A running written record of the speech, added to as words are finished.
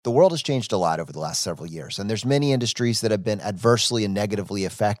The world has changed a lot over the last several years, and there's many industries that have been adversely and negatively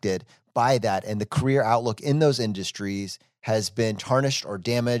affected by that, and the career outlook in those industries has been tarnished or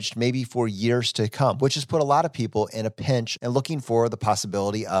damaged maybe for years to come, which has put a lot of people in a pinch and looking for the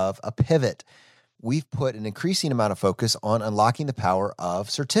possibility of a pivot. We've put an increasing amount of focus on unlocking the power of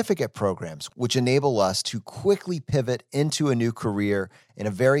certificate programs, which enable us to quickly pivot into a new career in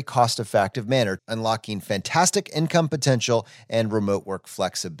a very cost-effective manner, unlocking fantastic income potential and remote work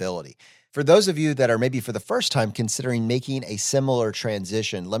flexibility. For those of you that are maybe for the first time considering making a similar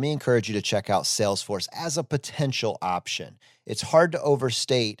transition, let me encourage you to check out Salesforce as a potential option. It's hard to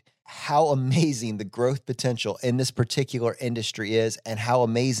overstate how amazing the growth potential in this particular industry is and how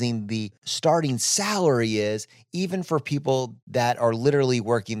amazing the starting salary is, even for people that are literally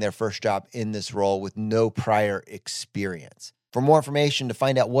working their first job in this role with no prior experience. For more information to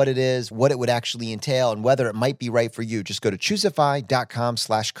find out what it is, what it would actually entail, and whether it might be right for you, just go to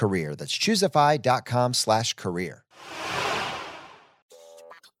choosefi.com/career. That's choosefi.com/career.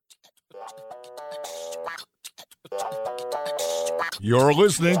 You're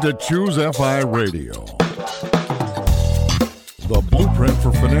listening to Choose FI Radio. The blueprint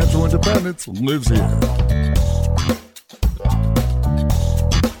for financial independence lives here.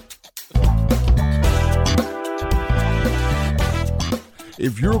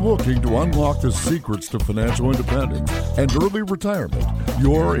 If you're looking to unlock the secrets to financial independence and early retirement,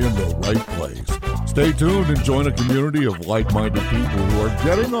 you're in the right place. Stay tuned and join a community of like-minded people who are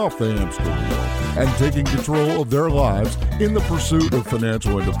getting off the hamster wheel and taking control of their lives in the pursuit of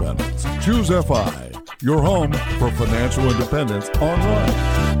financial independence. Choose FI, your home for financial independence online.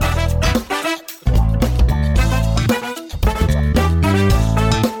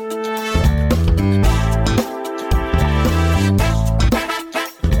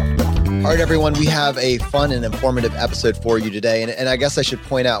 All right, everyone, we have a fun and informative episode for you today. And I guess I should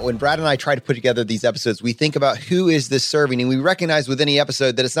point out, when Brad and I try to put together these episodes, we think about who is this serving. And we recognize with any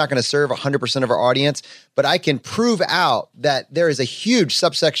episode that it's not going to serve 100% of our audience. But I can prove out that there is a huge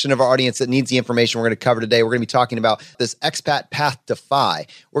subsection of our audience that needs the information we're going to cover today. We're going to be talking about this expat path to FI.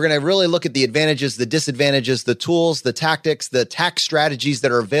 We're going to really look at the advantages, the disadvantages, the tools, the tactics, the tax strategies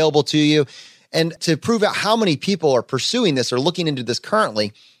that are available to you. And to prove out how many people are pursuing this or looking into this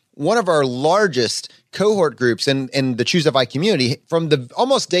currently, one of our largest cohort groups in the Choose FI community from the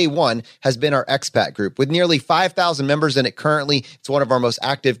almost day one has been our expat group with nearly 5,000 members in it currently. It's one of our most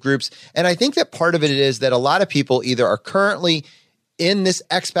active groups. And I think that part of it is that a lot of people either are currently in this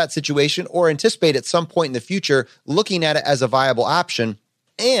expat situation or anticipate at some point in the future looking at it as a viable option.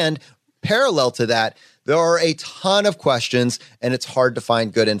 And parallel to that, there are a ton of questions, and it's hard to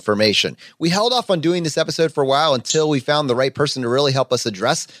find good information. We held off on doing this episode for a while until we found the right person to really help us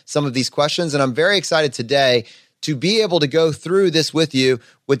address some of these questions, and I'm very excited today to be able to go through this with you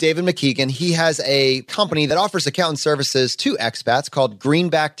with David McKeegan. He has a company that offers accountant services to expats called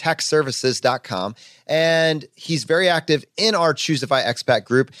greenbacktaxservices.com, and he's very active in our Choose FI expat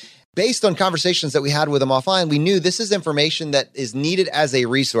group. Based on conversations that we had with him offline, we knew this is information that is needed as a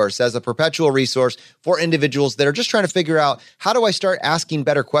resource, as a perpetual resource for individuals that are just trying to figure out, how do I start asking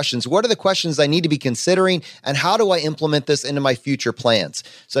better questions? What are the questions I need to be considering? And how do I implement this into my future plans?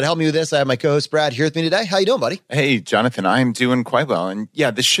 So to help me with this, I have my co-host Brad here with me today. How you doing, buddy? Hey, Jonathan, I'm doing quite well. And yeah,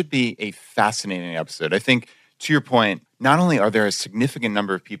 this should be a fascinating episode. I think, to your point, not only are there a significant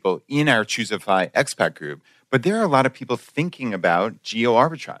number of people in our Choose FI expat group, but there are a lot of people thinking about geo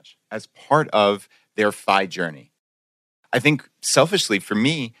arbitrage as part of their FI journey. I think selfishly for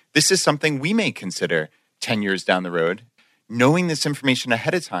me, this is something we may consider 10 years down the road. Knowing this information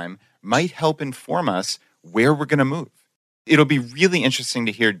ahead of time might help inform us where we're going to move. It'll be really interesting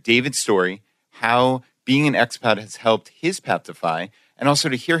to hear David's story, how being an expat has helped his path to FI, and also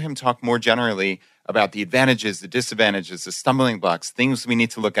to hear him talk more generally about the advantages, the disadvantages, the stumbling blocks, things we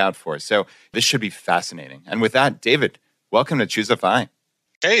need to look out for. So this should be fascinating. And with that, David, welcome to Choose FI.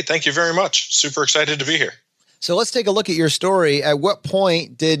 Hey, thank you very much. Super excited to be here. So let's take a look at your story. At what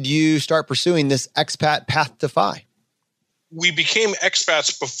point did you start pursuing this expat path to FI? We became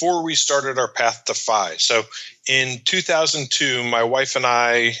expats before we started our path to FI. So in 2002, my wife and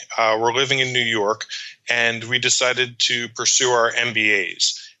I were living in New York, and we decided to pursue our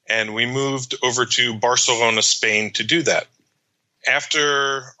MBAs. And we moved over to Barcelona, Spain to do that.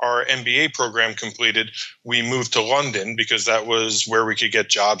 After our MBA program completed, we moved to London because that was where we could get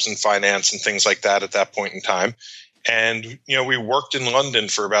jobs in finance and things like that at that point in time. And, we worked in London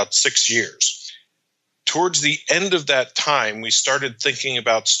for about 6 years. Towards the end of that time, we started thinking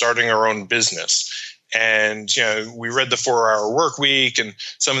about starting our own business. And, we read the 4-Hour Work Week and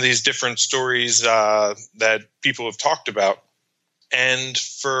some of these different stories that people have talked about. And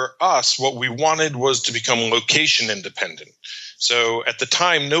for us, what we wanted was to become location independent. So at the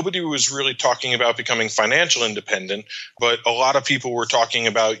time, nobody was really talking about becoming financial independent, but a lot of people were talking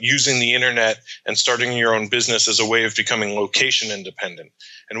about using the internet and starting your own business as a way of becoming location independent.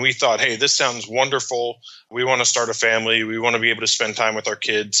 And we thought, hey, this sounds wonderful. We want to start a family. We want to be able to spend time with our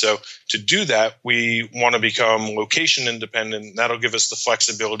kids. So to do that, we want to become location independent. That'll give us the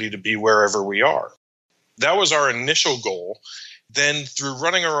flexibility to be wherever we are. That was our initial goal. Then through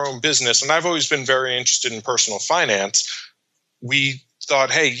running our own business, and I've always been very interested in personal finance, we thought,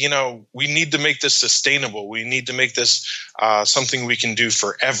 hey, we need to make this sustainable. We need to make this something we can do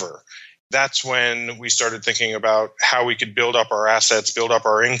forever. That's when we started thinking about how we could build up our assets, build up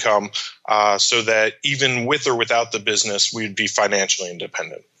our income, so that even with or without the business, we'd be financially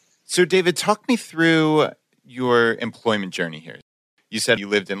independent. So David, talk me through your employment journey here. You said you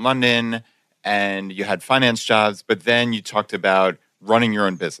lived in London and you had finance jobs, but then you talked about running your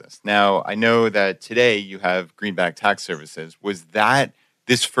own business. Now, I know that today you have Greenback Tax Services. Was that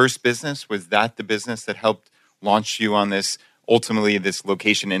this first business? Was that the business that helped launch you on this, ultimately this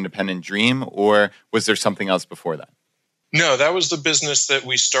location independent dream, or was there something else before that? No, that was the business that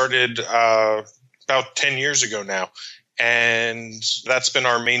we started about 10 years ago now. And that's been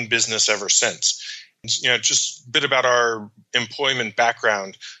our main business ever since. Just a bit about our employment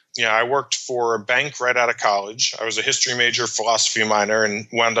background. I worked for a bank right out of college. I was a history major, philosophy minor, and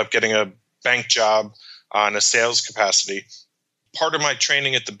wound up getting a bank job in a sales capacity. Part of my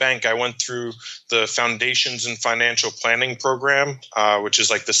training at the bank, I went through the Foundations in Financial Planning program, which is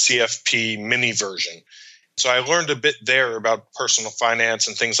like the CFP mini version. So I learned a bit there about personal finance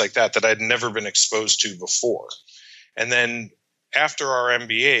and things like that I'd never been exposed to before. And then after our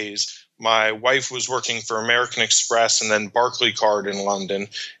MBAs, my wife was working for American Express and then Barclaycard in London,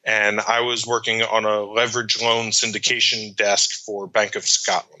 and I was working on a leverage loan syndication desk for Bank of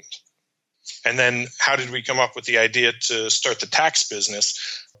Scotland. And then how did we come up with the idea to start the tax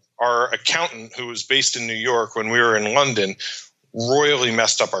business? Our accountant, who was based in New York when we were in London, royally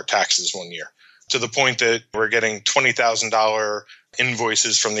messed up our taxes one year, to the point that we're getting $20,000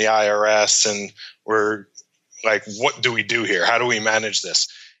 invoices from the IRS, and we're like, what do we do here? How do we manage this?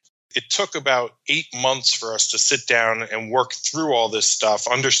 It took about 8 months for us to sit down and work through all this stuff,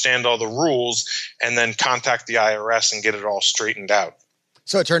 understand all the rules, and then contact the IRS and get it all straightened out.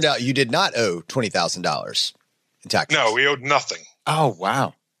 So it turned out you did not owe $20,000 in taxes. No, we owed nothing. Oh,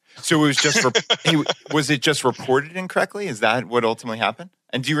 wow. So it was just, was it just reported incorrectly? Is that what ultimately happened?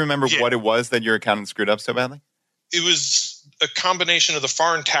 And do you remember what it was that your accountant screwed up so badly? It was a combination of the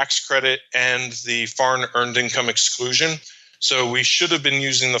foreign tax credit and the foreign earned income exclusion. So we should have been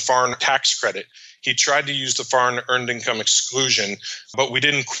using the foreign tax credit. He tried to use the foreign earned income exclusion, but we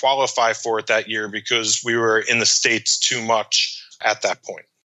didn't qualify for it that year because we were in the States too much at that point.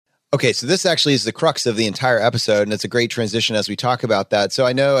 Okay, so this actually is the crux of the entire episode, and it's a great transition as we talk about that. So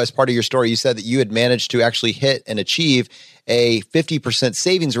I know as part of your story, you said that you had managed to actually hit and achieve a 50%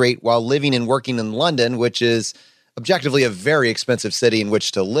 savings rate while living and working in London, which is objectively a very expensive city in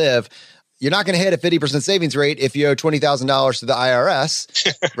which to live. You're not going to hit a 50% savings rate if you owe $20,000 to the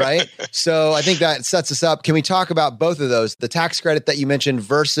IRS, right? So I think that sets us up. Can we talk about both of those, the tax credit that you mentioned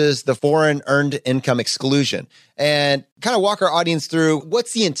versus the foreign earned income exclusion, and kind of walk our audience through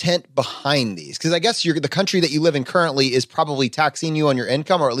what's the intent behind these? Because I guess the country that you live in currently is probably taxing you on your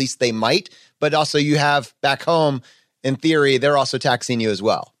income, or at least they might, but also you have back home, in theory, they're also taxing you as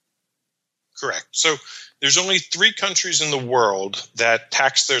well. Correct. So there's only 3 countries in the world that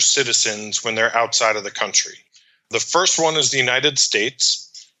tax their citizens when they're outside of the country. The first one is the United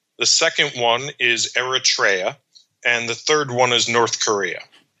States. The second one is Eritrea. And the third one is North Korea.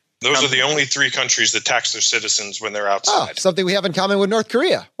 Those are the only 3 countries that tax their citizens when they're outside. Oh, something we have in common with North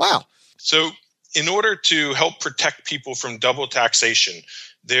Korea. Wow. So in order to help protect people from double taxation,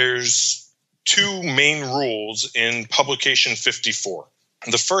 there's 2 main rules in Publication 54.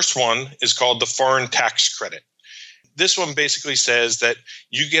 The first one is called the foreign tax credit. This one basically says that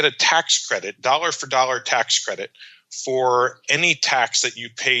you get a tax credit, dollar for dollar tax credit, for any tax that you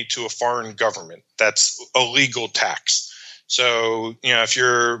pay to a foreign government. That's a legal tax. So, if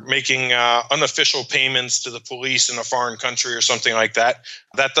you're making unofficial payments to the police in a foreign country or something like that,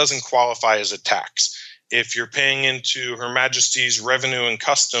 that doesn't qualify as a tax. If you're paying into Her Majesty's Revenue and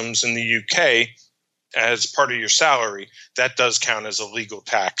Customs in the UK, as part of your salary, that does count as a legal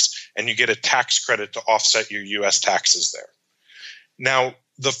tax, and you get a tax credit to offset your U.S. taxes there. Now,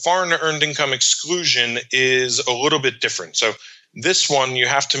 the foreign earned income exclusion is a little bit different. So this one, you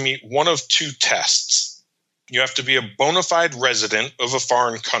have to meet one of 2 tests. You have to be a bona fide resident of a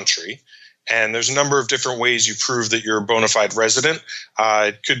foreign country, And there's a number of different ways you prove that you're a bona fide resident.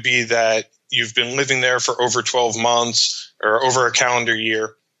 It could be that you've been living there for over 12 months or over a calendar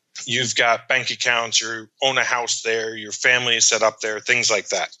year. You've got bank accounts, you own a house there, your family is set up there, things like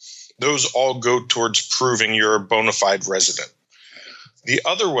that. Those all go towards proving you're a bona fide resident. The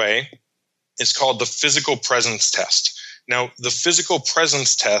other way is called the physical presence test. Now, the physical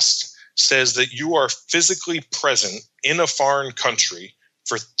presence test says that you are physically present in a foreign country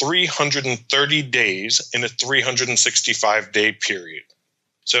for 330 days in a 365-day period.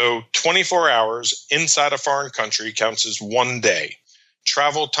 So 24 hours inside a foreign country counts as 1 day.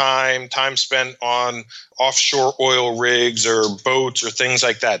 Travel time, time spent on offshore oil rigs or boats or things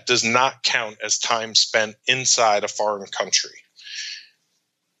like that does not count as time spent inside a foreign country.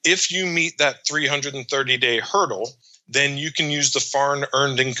 If you meet that 330-day hurdle, then you can use the foreign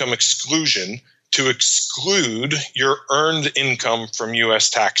earned income exclusion to exclude your earned income from U.S.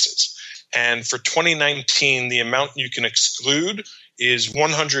 taxes. And for 2019, the amount you can exclude is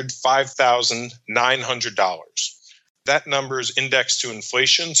 $105,900. That number is indexed to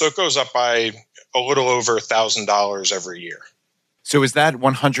inflation, so it goes up by a little over $1,000 every year. So is that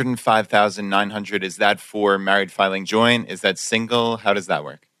 $105,900, is that for married filing joint? Is that single? How does that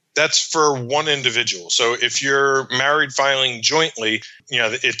work? That's for one individual. So if you're married filing jointly,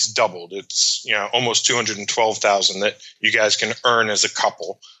 it's doubled. It's, almost $212,000 that you guys can earn as a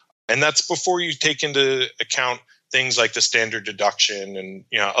couple. And that's before you take into account things like the standard deduction and,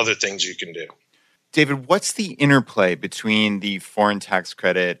 other things you can do. David, what's the interplay between the foreign tax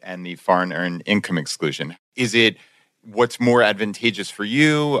credit and the foreign earned income exclusion? Is it what's more advantageous for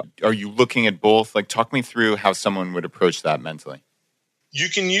you? Are you looking at both? Talk me through how someone would approach that mentally. You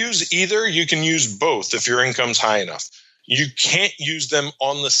can use either. You can use both if your income's high enough. You can't use them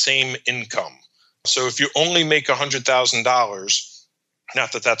on the same income. So if you only make $100,000,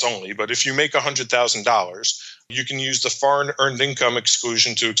 not that that's only, but if you make $100,000, you can use the foreign earned income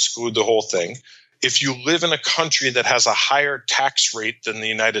exclusion to exclude the whole thing. If you live in a country that has a higher tax rate than the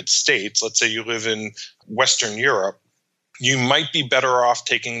United States, let's say you live in Western Europe, you might be better off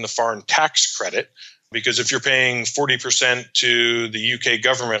taking the foreign tax credit, because if you're paying 40% to the UK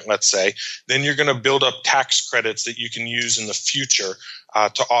government, let's say, then you're going to build up tax credits that you can use in the future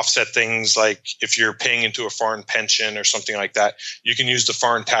to offset things like if you're paying into a foreign pension or something like that. You can use the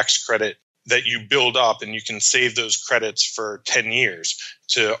foreign tax credit that you build up, and you can save those credits for 10 years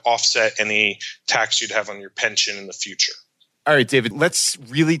to offset any tax you'd have on your pension in the future. All right, David, let's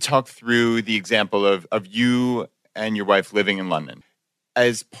really talk through the example of you and your wife living in London.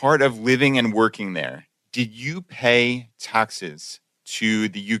 As part of living and working there, did you pay taxes to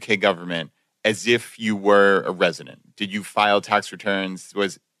the UK government as if you were a resident? Did you file tax returns?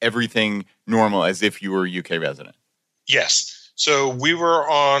 Was everything normal as if you were a UK resident? Yes. So we were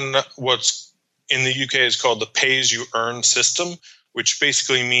on what's in the UK is called the pay-as-you-earn system, which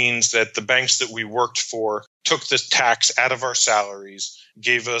basically means that the banks that we worked for took the tax out of our salaries,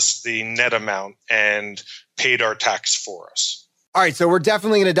 gave us the net amount, and paid our tax for us. All right, so we're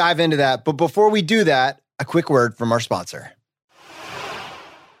definitely going to dive into that. But before we do that, a quick word from our sponsor.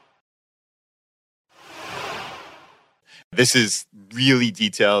 This is really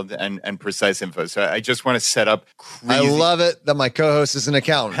detailed and precise info. So I just want to set up crazy. I love it that my co-host is an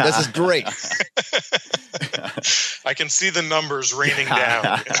accountant. This is great. I can see the numbers raining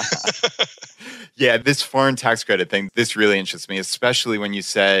down. Yeah, this foreign tax credit thing, this really interests me, especially when you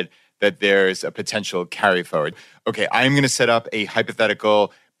said that there's a potential carry forward. Okay, I'm going to set up a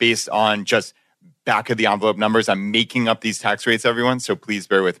hypothetical based on just back of the envelope numbers. I'm making up these tax rates, everyone, so please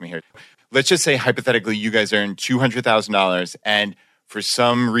bear with me here. Let's just say hypothetically you guys earn $200,000 and for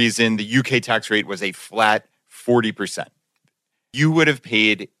some reason the UK tax rate was a flat 40%. You would have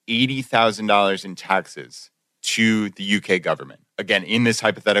paid $80,000 in taxes to the UK government. Again, in this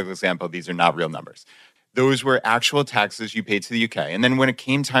hypothetical example, these are not real numbers. Those were actual taxes you paid to the UK. And then when it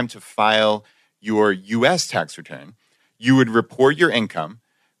came time to file your US tax return, you would report your income,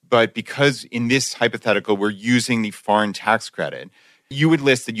 but because in this hypothetical we're using the foreign tax credit, you would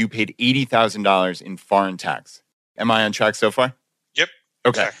list that you paid $80,000 in foreign tax. Am I on track so far? Yep,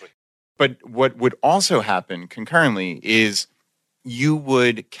 okay. Exactly. But what would also happen concurrently is you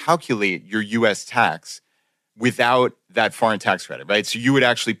would calculate your US tax without that foreign tax credit, right? So you would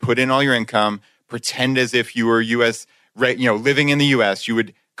actually put in all your income, pretend as if you were US, right, living in the US, you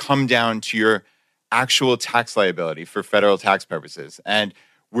would come down to your actual tax liability for federal tax purposes. And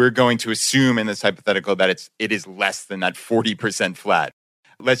we're going to assume in this hypothetical that it is less than that 40% flat.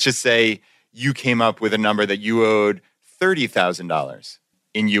 Let's just say you came up with a number that you owed $30,000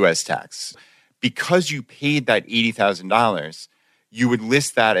 in US tax. Because you paid that $80,000, you would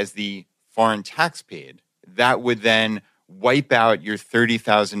list that as the foreign tax paid, that would then wipe out your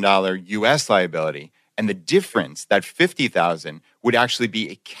 $30,000 U.S. liability. And the difference, that $50,000, would actually be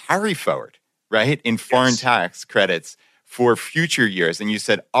a carry forward, right, in foreign tax credits for future years. And you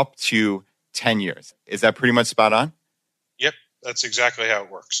said up to 10 years. Is that pretty much spot on? Yep, that's exactly how it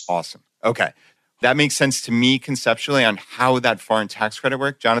works. Awesome. Okay. That makes sense to me conceptually on how that foreign tax credit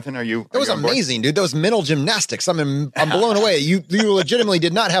worked. Jonathan, are you? That was amazing, dude. That was mental gymnastics. I'm blown away. You legitimately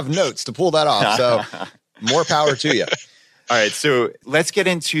did not have notes to pull that off. So more power to you. All right. So let's get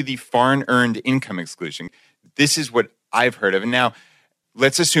into the foreign earned income exclusion. This is what I've heard of. And now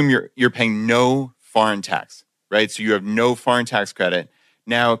let's assume you're paying no foreign tax, right? So you have no foreign tax credit.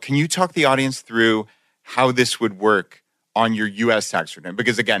 Now, can you talk the audience through how this would work on your U.S. tax return?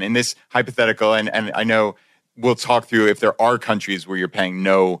 Because again, in this hypothetical, and I know we'll talk through if there are countries where you're paying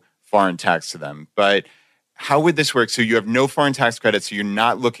no foreign tax to them, but how would this work? So you have no foreign tax credit, so you're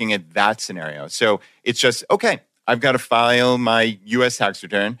not looking at that scenario. So it's just, okay, I've got to file my U.S. tax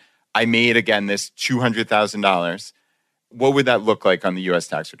return. I made, again, this $200,000. What would that look like on the U.S.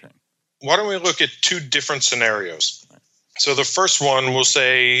 tax return? Why don't we look at two different scenarios? So the first one, we'll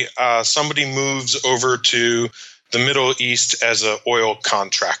say somebody moves over to the Middle East as an oil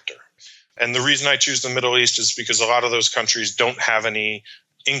contractor. And the reason I choose the Middle East is because a lot of those countries don't have any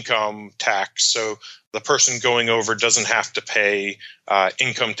income tax. So the person going over doesn't have to pay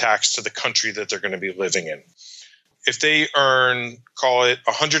income tax to the country that they're going to be living in. If they earn, call it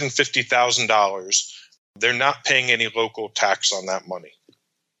 $150,000, they're not paying any local tax on that money.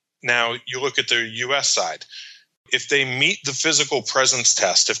 Now, you look at the U.S. side. If they meet the physical presence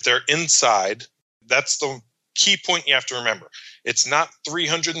test, if they're inside, that's the key point you have to remember. It's not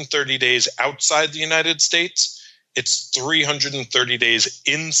 330 days outside the United States. It's 330 days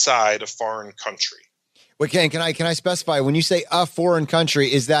inside a foreign country. Wait, can I specify, when you say a foreign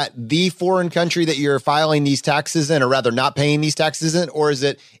country, is that the foreign country that you're filing these taxes in, or rather not paying these taxes in, or is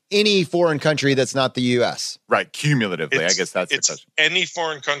it any foreign country that's not the U.S.? Right, cumulatively, I guess that's the question. It's any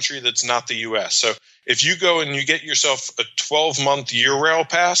foreign country that's not the U.S. So if you go and you get yourself a 12-month Eurail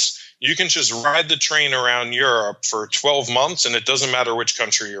pass, you can just ride the train around Europe for 12 months, and it doesn't matter which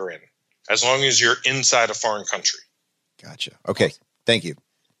country you're in, as long as you're inside a foreign country. Gotcha. Okay, thank you.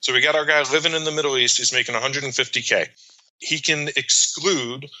 So we got our guy living in the Middle East. He's making $150K. He can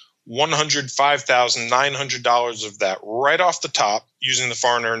exclude $105,900 of that right off the top using the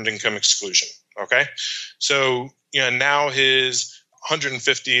foreign earned income exclusion. Okay, so now his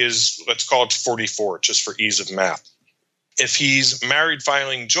 150 is, let's call it 44, just for ease of math. If he's married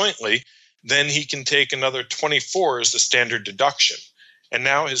filing jointly, then he can take another 24 as the standard deduction, and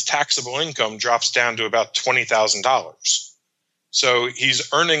now his taxable income drops down to about $20,000. So he's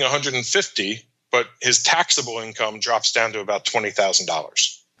earning $150,000, but his taxable income drops down to about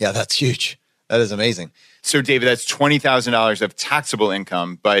 $20,000. Yeah, that's huge. That is amazing. So, David, that's $20,000 of taxable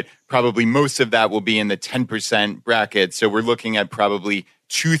income, but probably most of that will be in the 10% bracket. So we're looking at probably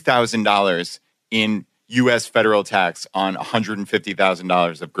 $2,000 in U.S. federal tax on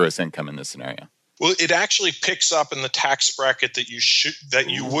 $150,000 of gross income in this scenario. Well, it actually picks up in the tax bracket that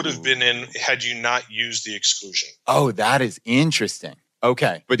you would have been in had you not used the exclusion. Oh, that is interesting.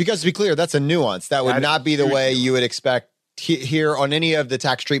 Okay. But because to be clear, that's a nuance. That would not be the way you would expect here on any of the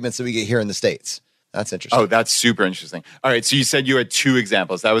tax treatments that we get here in the States. That's interesting. Oh, that's super interesting. All right. So you said you had two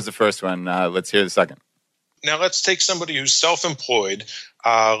examples. That was the first one. Let's hear the second. Now, let's take somebody who's self-employed.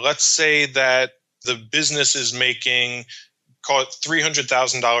 Let's say that the business is making, call it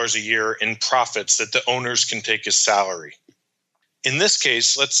 $300,000 a year in profits that the owners can take as salary. In this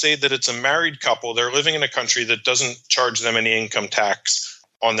case, let's say that it's a married couple. They're living in a country that doesn't charge them any income tax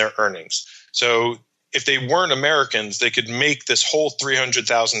on their earnings. So if they weren't Americans, they could make this whole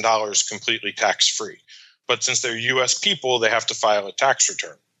 $300,000 completely tax-free. But since they're U.S. people, they have to file a tax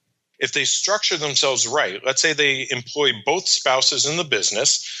return. If they structure themselves right, let's say they employ both spouses in the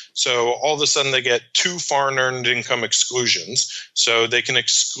business, so all of a sudden they get two foreign earned income exclusions, so they can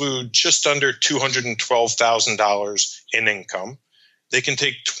exclude just under $212,000 in income. They can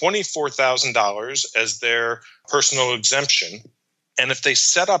take $24,000 as their personal exemption. And if they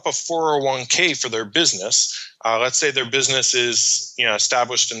set up a 401k for their business, let's say their business is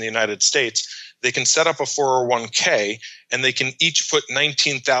established in the United States, they can set up a 401k and they can each put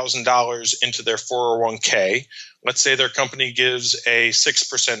 $19,000 into their 401k. Let's say their company gives a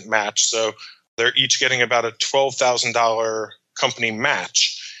 6% match. So they're each getting about a $12,000 company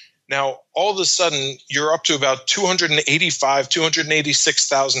match. Now, all of a sudden, you're up to about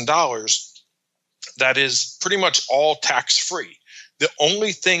 $286,000. That is pretty much all tax-free. The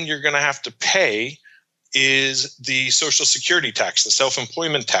only thing you're going to have to pay is the Social Security tax, the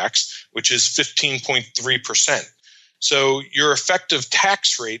self-employment tax, which is 15.3%. So your effective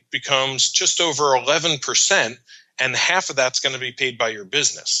tax rate becomes just over 11%, and half of that's going to be paid by your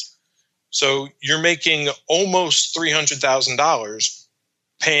business. So you're making almost $300,000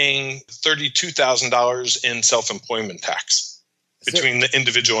 paying $32,000 in self-employment tax between the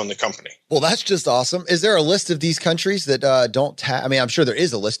individual and the company. Well, that's just awesome. Is there a list of these countries that don't I mean, I'm sure there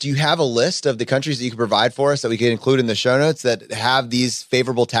is a list. Do you have a list of the countries that you can provide for us that we can include in the show notes that have these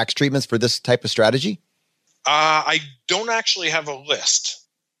favorable tax treatments for this type of strategy? I don't actually have a list.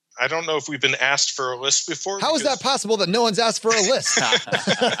 I don't know if we've been asked for a list before. How is that possible that no one's asked for a list?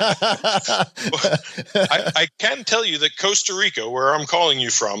 I can tell you that Costa Rica, where I'm calling you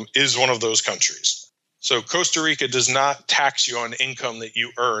from, is one of those countries. So Costa Rica does not tax you on income that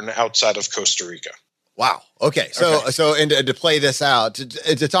you earn outside of Costa Rica. Wow. Okay. So and to play this out,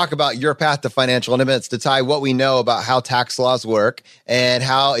 to talk about your path to financial independence, to tie what we know about how tax laws work and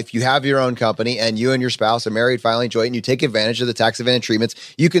how if you have your own company and you and your spouse are married, filing joint, and you take advantage of the tax advantage treatments,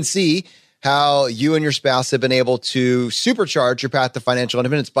 you can see how you and your spouse have been able to supercharge your path to financial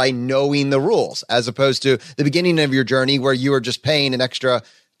independence by knowing the rules, as opposed to the beginning of your journey where you were just paying an extra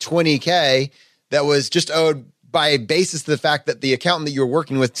 $20K that was just owed by a basis to the fact that the accountant that you were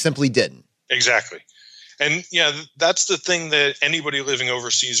working with simply didn't. Exactly. And yeah, that's the thing that anybody living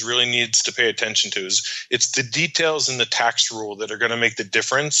overseas really needs to pay attention to is it's the details in the tax rule that are going to make the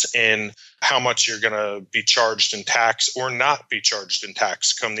difference in how much you're going to be charged in tax or not be charged in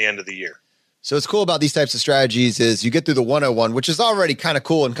tax come the end of the year. So what's cool about these types of strategies is you get through the 101, which is already kind of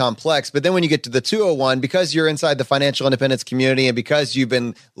cool and complex. But then when you get to the 201, because you're inside the financial independence community and because you've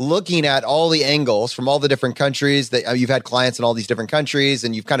been looking at all the angles from all the different countries that you've had clients in all these different countries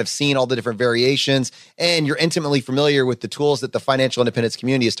and you've kind of seen all the different variations and you're intimately familiar with the tools that the financial independence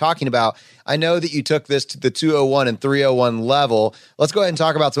community is talking about. I know that you took this to the 201 and 301 level. Let's go ahead and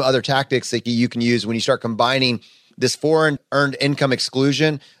talk about some other tactics that you can use when you start combining this foreign earned income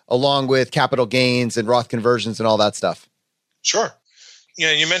exclusion along with capital gains and Roth conversions and all that stuff. Sure.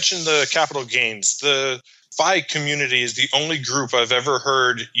 Yeah, you mentioned the capital gains. The FI community is the only group I've ever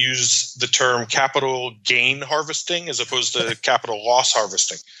heard use the term capital gain harvesting as opposed to capital loss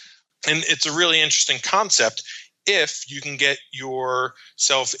harvesting. And it's a really interesting concept if you can get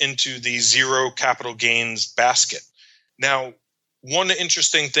yourself into the zero capital gains basket. Now, one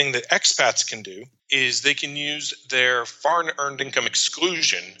interesting thing that expats can do is they can use their foreign earned income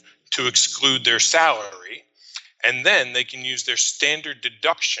exclusion to exclude their salary, and then they can use their standard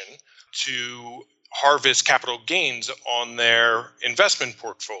deduction to harvest capital gains on their investment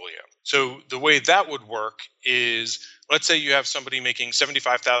portfolio. So the way that would work is, let's say you have somebody making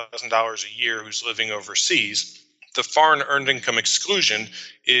 $75,000 a year who's living overseas. The foreign earned income exclusion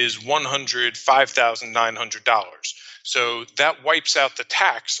is $105,900. So that wipes out the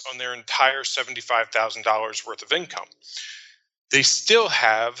tax on their entire $75,000 worth of income. They still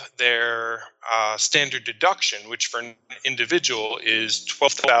have their standard deduction, which for an individual is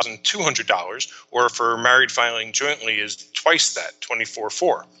 $12,200, or for married filing jointly is twice that,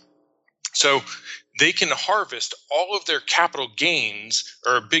 $24,400. So they can harvest all of their capital gains,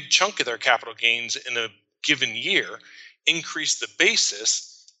 or a big chunk of their capital gains in a given year, increase the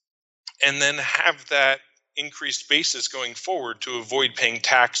basis, and then have that increased basis going forward to avoid paying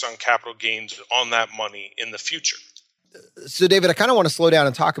tax on capital gains on that money in the future. So, David, I kind of want to slow down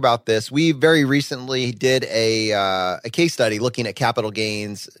and talk about this. We very recently did a case study looking at capital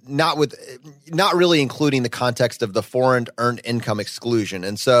gains, not really including the context of the foreign earned income exclusion.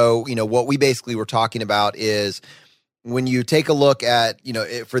 And so, what we basically were talking about is when you take a look at,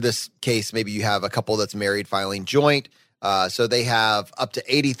 for this case, maybe you have a couple that's married filing joint. So they have up to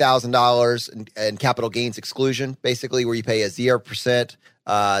 $80,000 in capital gains exclusion, basically where you pay a 0%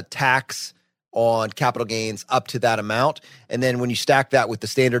 tax on capital gains up to that amount. And then when you stack that with the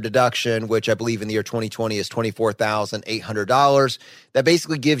standard deduction, which I believe in the year 2020 is $24,800, that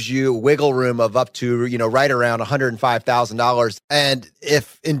basically gives you wiggle room of up to, right around $105,000. And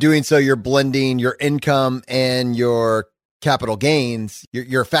if in doing so, you're blending your income and your capital gains,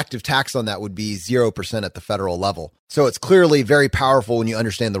 your effective tax on that would be 0% at the federal level. So it's clearly very powerful when you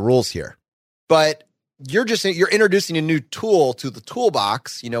understand the rules here. But you're introducing a new tool to the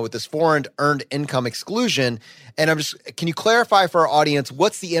toolbox, with this foreign earned income exclusion. And can you clarify for our audience,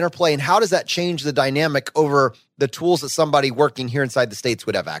 what's the interplay and how does that change the dynamic over the tools that somebody working here inside the States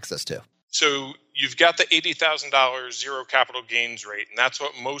would have access to? So you've got the $80,000 zero capital gains rate, and that's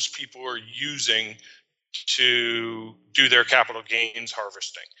what most people are using to do their capital gains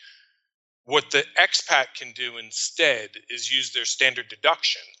harvesting. What the expat can do instead is use their standard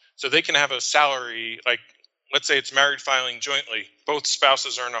deduction. So they can have a salary, like let's say it's married filing jointly, both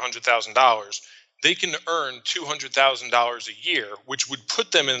spouses earn $100,000. They can earn $200,000 a year, which would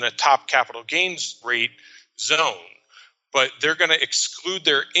put them in the top capital gains rate zone. But they're going to exclude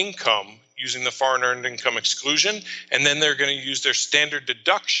their income using the foreign earned income exclusion, and then they're going to use their standard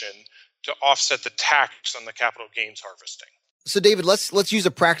deduction to offset the tax on the capital gains harvesting. So David, let's use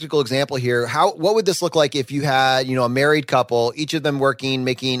a practical example here. What would this look like if you had, a married couple, each of them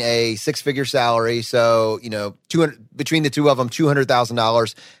making a six-figure salary, so, between the two of them,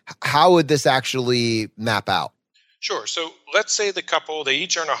 $200,000. How would this actually map out? Sure. So let's say the couple, they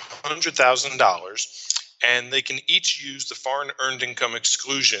each earn $100,000. And they can each use the foreign earned income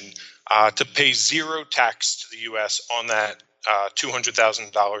exclusion to pay zero tax to the U.S. on that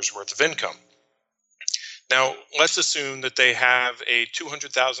 $200,000 worth of income. Now, let's assume that they have a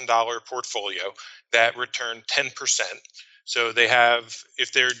 $200,000 portfolio that returned 10%. So they have,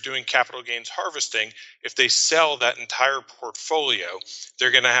 if they're doing capital gains harvesting, if they sell that entire portfolio,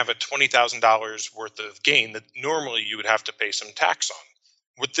 they're going to have a $20,000 worth of gain that normally you would have to pay some tax on.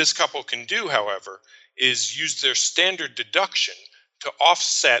 What this couple can do, however, is use their standard deduction to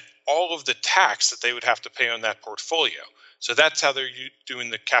offset all of the tax that they would have to pay on that portfolio. So that's how they're doing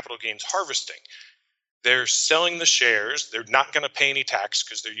the capital gains harvesting. They're selling the shares. They're not going to pay any tax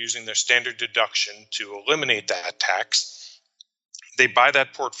because they're using their standard deduction to eliminate that tax. They buy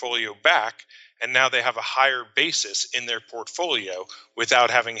that portfolio back, and now they have a higher basis in their portfolio without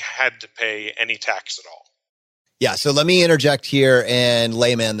having had to pay any tax at all. Yeah, so let me interject here and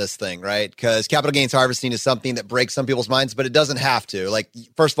layman this thing, right? Because capital gains harvesting is something that breaks some people's minds, but it doesn't have to. Like,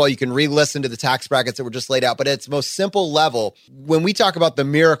 first of all, you can re-listen to the tax brackets that were just laid out, but at its most simple level, when we talk about the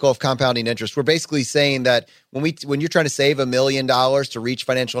miracle of compounding interest, we're basically saying that when you're trying to save $1 million to reach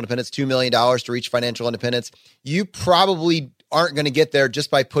financial independence, $2 million to reach financial independence, you probably aren't going to get there just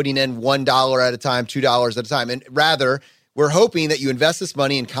by putting in $1 at a time, $2 at a time. And rather, we're hoping that you invest this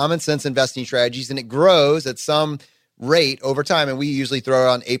money in common sense investing strategies and it grows at some rate over time. And we usually throw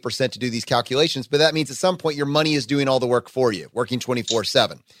around 8% to do these calculations, but that means at some point your money is doing all the work for you, working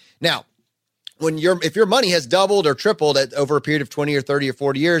 24/7. Now, if your money has doubled or tripled over a period of 20 or 30 or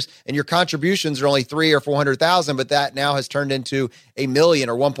 40 years, and your contributions are only 300,000 or 400,000, but that now has turned into $1 million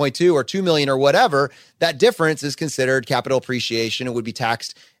or 1.2 or 2 million or whatever, that difference is considered capital appreciation and would be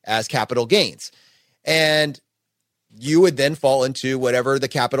taxed as capital gains. And you would then fall into whatever the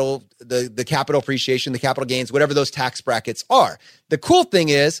capital appreciation, the capital gains, whatever those tax brackets are. The cool thing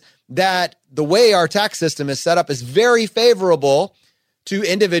is that the way our tax system is set up is very favorable to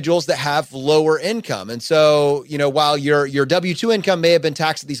individuals that have lower income. And so, while your W-2 income may have been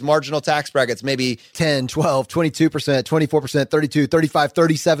taxed at these marginal tax brackets, maybe 10, 12, 22%, 24%, 32, 35,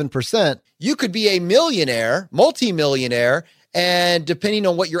 37%, you could be a millionaire, multimillionaire, and depending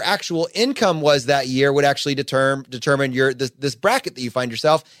on what your actual income was that year would actually determine this bracket that you find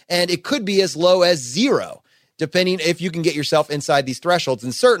yourself. And it could be as low as zero, depending if you can get yourself inside these thresholds.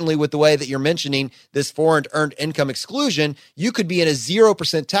 And certainly with the way that you're mentioning this foreign earned income exclusion, you could be in a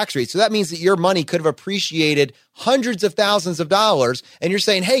 0% tax rate. So that means that your money could have appreciated hundreds of thousands of dollars. And you're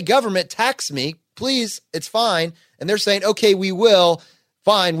saying, hey, government, tax me, please, it's fine. And they're saying, okay, we will,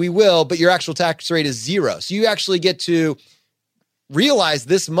 fine, we will, but your actual tax rate is zero. So you actually get to realize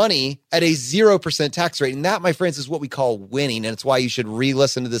this money at a 0% tax rate. And that, my friends, is what we call winning. And it's why you should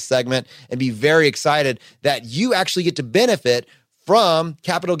re-listen to this segment and be very excited that you actually get to benefit from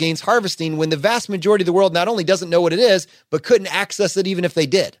capital gains harvesting when the vast majority of the world not only doesn't know what it is, but couldn't access it even if they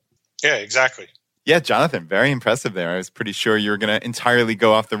did. Yeah, exactly. Yeah, Jonathan, very impressive there. I was pretty sure you were going to entirely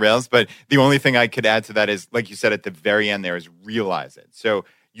go off the rails, but the only thing I could add to that is, like you said at the very end there, is realize it. So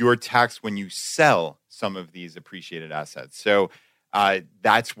you're taxed when you sell some of these appreciated assets. So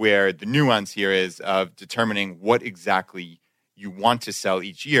that's where the nuance here is of determining what exactly you want to sell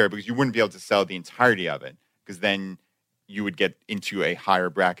each year, because you wouldn't be able to sell the entirety of it, because then you would get into a higher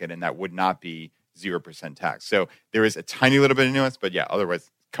bracket and that would not be 0% tax. So there is a tiny little bit of nuance, but yeah,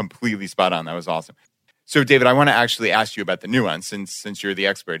 otherwise completely spot on. That was awesome. So David, I want to actually ask you about the nuance since you're the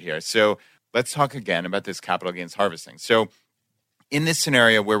expert here. So let's talk again about this capital gains harvesting. So in this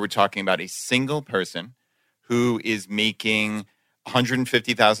scenario where we're talking about a single person who is making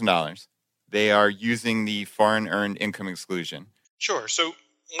 $150,000, they are using the foreign earned income exclusion. Sure. So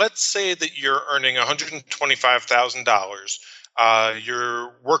let's say that you're earning $125,000.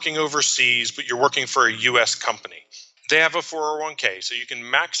 You're working overseas, but you're working for a U.S. company. They have a 401k, so you can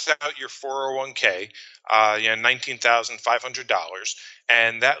max out your 401k, $19,500,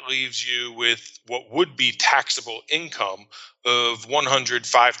 and that leaves you with what would be taxable income of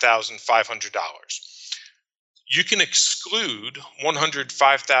 $105,500. you can exclude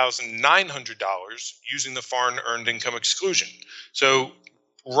 $105,900 using the foreign earned income exclusion. So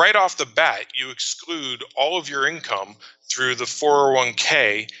right off the bat, you exclude all of your income through the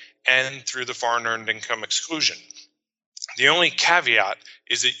 401k and through the foreign earned income exclusion. The only caveat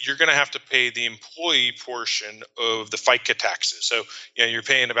is that you're going to have to pay the employee portion of the FICA taxes. So you're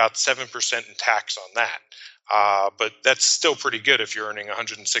paying about 7% in tax on that. But that's still pretty good if you're earning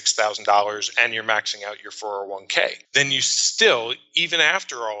 $106,000 and you're maxing out your 401k. Then you still, even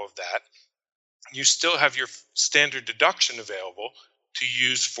after all of that, you still have your standard deduction available to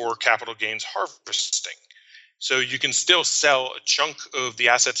use for capital gains harvesting. So you can still sell a chunk of the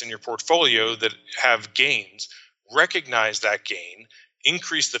assets in your portfolio that have gains, recognize that gain,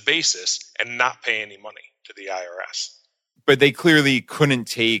 increase the basis, and not pay any money to the IRS. But they clearly couldn't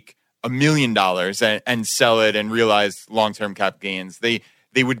take $1 million and sell it and realize long-term cap gains. They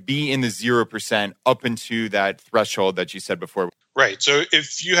would be in the 0% up into that threshold that you said before. Right. So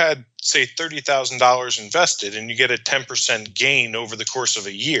if you had, say, $30,000 invested and you get a 10% gain over the course of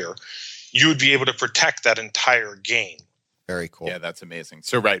a year, you would be able to protect that entire gain. Very cool. Yeah, that's amazing.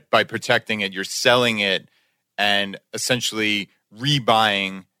 So right, by protecting it, you're selling it and essentially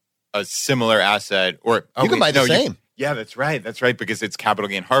rebuying a similar asset. Or you can buy the same. Yeah, that's right. That's right. Because it's capital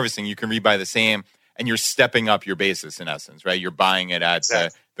gain harvesting. You can rebuy the same and you're stepping up your basis in essence, right? You're buying it at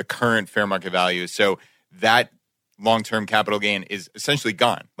the current fair market value. So that long-term capital gain is essentially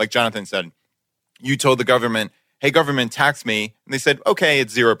gone. Like Jonathan said, you told the government, hey, government, tax me. And they said, okay,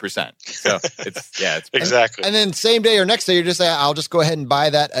 it's 0%. So it's exactly. And then same day or next day, you're just saying, I'll just go ahead and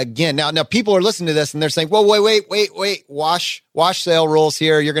buy that again. Now people are listening to this and they're saying, well, wait, wash sale rules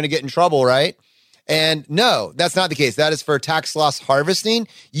here. You're going to get in trouble, right? And no, that's not the case. That is for tax loss harvesting.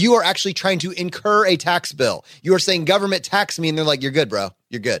 You are actually trying to incur a tax bill. You are saying, government, tax me. And they're like, you're good, bro.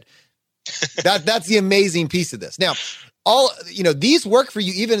 You're good. That's the amazing piece of this. Now, these work for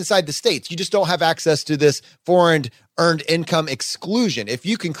you even inside the States. You just don't have access to this foreign earned income exclusion. If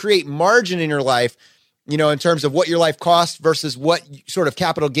you can create margin in your life, in terms of what your life costs versus what sort of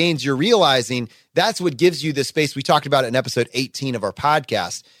capital gains you're realizing, that's what gives you this space. We talked about it in episode 18 of our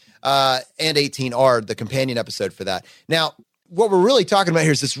podcast, and 18R, the companion episode for that. Now, what we're really talking about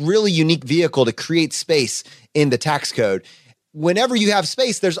here is this really unique vehicle to create space in the tax code. Whenever you have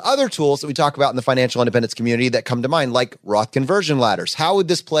space, there's other tools that we talk about in the financial independence community that come to mind, like Roth conversion ladders. How would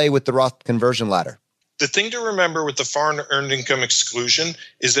this play with the Roth conversion ladder? The thing to remember with the foreign earned income exclusion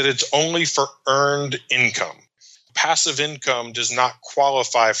is that it's only for earned income. Passive income does not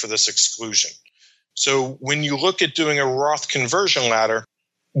qualify for this exclusion. So when you look at doing a Roth conversion ladder,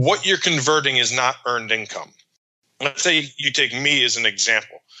 what you're converting is not earned income. Let's say you take me as an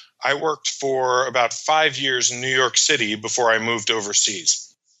example. I worked for about 5 years in New York City before I moved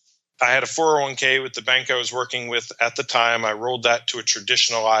overseas. I had a 401k with the bank I was working with at the time. I rolled that to a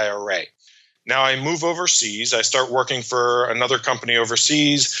traditional IRA. Now I move overseas. I start working for another company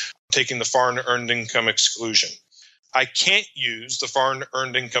overseas, taking the foreign earned income exclusion. I can't use the foreign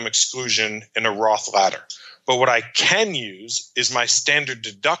earned income exclusion in a Roth ladder. But what I can use is my standard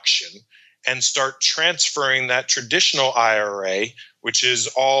deduction and start transferring that traditional IRA, which is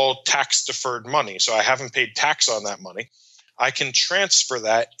all tax-deferred money. So I haven't paid tax on that money. I can transfer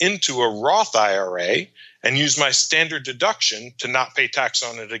that into a Roth IRA and use my standard deduction to not pay tax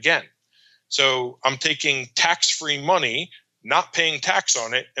on it again. So I'm taking tax-free money, not paying tax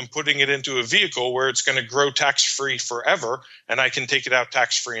on it, and putting it into a vehicle where it's going to grow tax-free forever, and I can take it out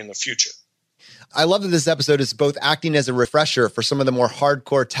tax-free in the future. I love that this episode is both acting as a refresher for some of the more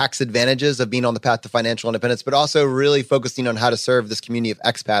hardcore tax advantages of being on the path to financial independence, but also really focusing on how to serve this community of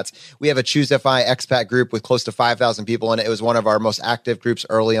expats. We have a Choose FI expat group with close to 5,000 people in it. It was one of our most active groups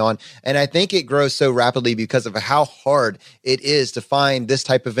early on. And I think it grows so rapidly because of how hard it is to find this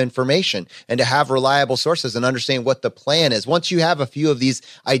type of information and to have reliable sources and understand what the plan is. Once you have a few of these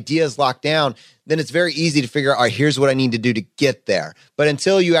ideas locked down, then it's very easy to figure out, all right, here's what I need to do to get there. But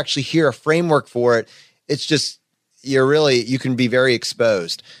until you actually hear a framework for it, it's just, you can be very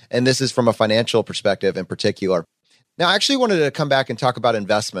exposed. And this is from a financial perspective in particular. Now, I actually wanted to come back and talk about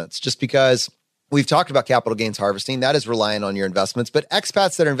investments just because we've talked about capital gains harvesting. That is relying on your investments. But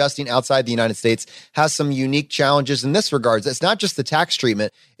expats that are investing outside the United States has some unique challenges in this regards. It's not just the tax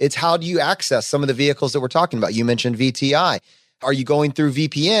treatment. It's how do you access some of the vehicles that we're talking about? You mentioned VTI. Are you going through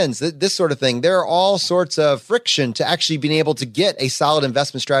VPNs? This sort of thing. There are all sorts of friction to actually being able to get a solid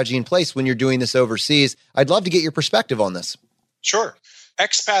investment strategy in place when you're doing this overseas. I'd love to get your perspective on this. Sure.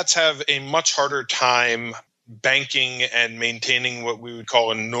 Expats have a much harder time banking and maintaining what we would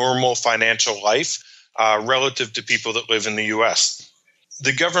call a normal financial life relative to people that live in the U.S.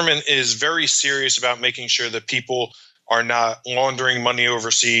 The government is very serious about making sure that people are not laundering money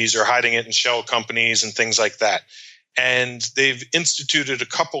overseas or hiding it in shell companies and things like that. And they've instituted a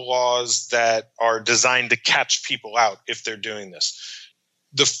couple laws that are designed to catch people out if they're doing this.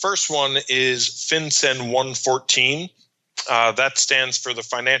 The first one is FinCEN 114. That stands for the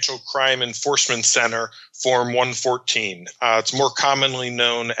Financial Crime Enforcement Center Form 114. It's more commonly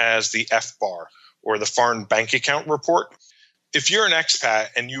known as the FBAR, or the Foreign Bank Account Report. If you're an expat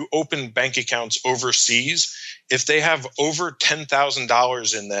and you open bank accounts overseas, if they have over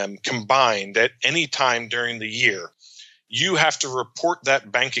 $10,000 in them combined at any time during the year, you have to report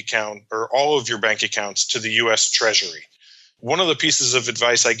that bank account or all of your bank accounts to the U.S. Treasury. One of the pieces of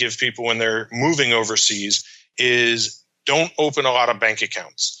advice I give people when they're moving overseas is don't open a lot of bank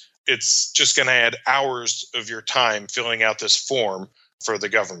accounts. It's just going to add hours of your time filling out this form for the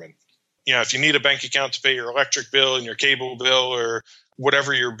government. If you need a bank account to pay your electric bill and your cable bill or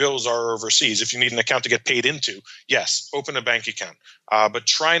whatever your bills are overseas, if you need an account to get paid into, yes, open a bank account. But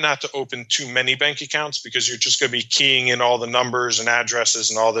try not to open too many bank accounts because you're just going to be keying in all the numbers and addresses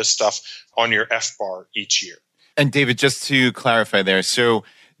and all this stuff on your FBAR each year. And David, just to clarify there, so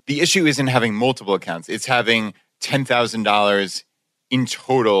the issue isn't having multiple accounts. It's having $10,000 in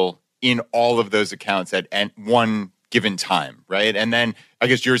total in all of those accounts at one given time, right? And then I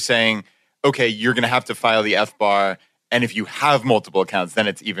guess you're saying, okay, you're going to have to file the FBAR. And if you have multiple accounts, then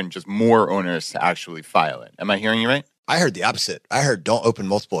it's even just more onerous to actually file it. Am I hearing you right? I heard the opposite. I heard don't open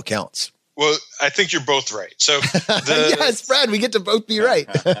multiple accounts. Well, I think you're both right. So yes, Brad, we get to both be right.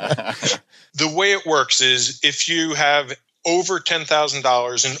 The way it works is if you have over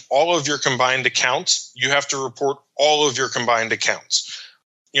 $10,000 in all of your combined accounts, you have to report all of your combined accounts.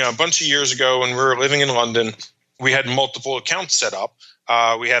 A bunch of years ago when we were living in London, we had multiple accounts set up.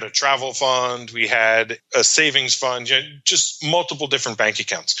 We had a travel fund, we had a savings fund, just multiple different bank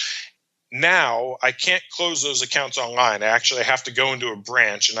accounts. Now, I can't close those accounts online. I actually have to go into a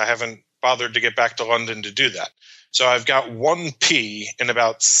branch, and I haven't bothered to get back to London to do that. So I've got 1P in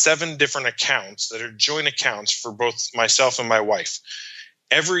about 7 different accounts that are joint accounts for both myself and my wife.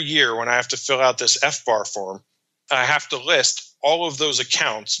 Every year when I have to fill out this FBAR form, I have to list all of those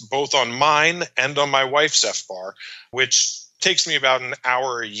accounts, both on mine and on my wife's FBAR, which takes me about an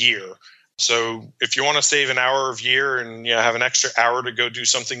hour a year. So if you want to save an hour of year and have an extra hour to go do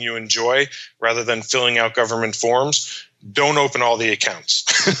something you enjoy rather than filling out government forms, don't open all the accounts.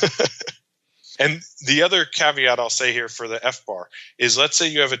 And the other caveat I'll say here for the FBAR is, let's say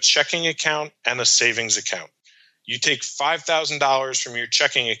you have a checking account and a savings account. You take $5,000 from your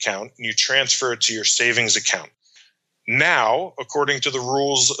checking account and you transfer it to your savings account. Now, according to the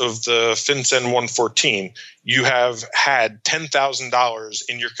rules of the FinCEN 114, you have had $10,000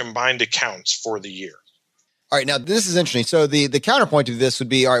 in your combined accounts for the year. All right, now this is interesting. So the counterpoint to this would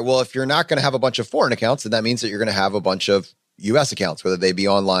be, all right, well, if you're not going to have a bunch of foreign accounts, then that means that you're going to have a bunch of U.S. accounts, whether they be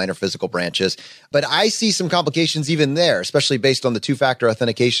online or physical branches. But I see some complications even there, especially based on the two-factor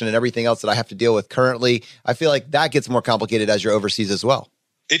authentication and everything else that I have to deal with currently. I feel like that gets more complicated as you're overseas as well.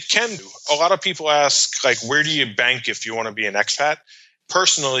 It can do. A lot of people ask, where do you bank if you want to be an expat?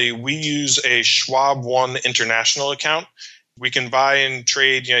 Personally, we use a Schwab One international account. We can buy and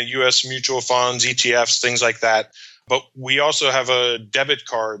trade, U.S. mutual funds, ETFs, things like that. But we also have a debit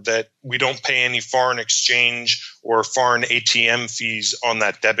card that we don't pay any foreign exchange or foreign ATM fees on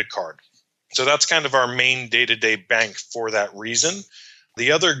that debit card. So that's kind of our main day-to-day bank for that reason.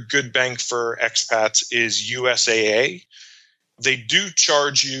 The other good bank for expats is USAA. They do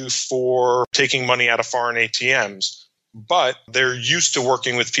charge you for taking money out of foreign ATMs, but they're used to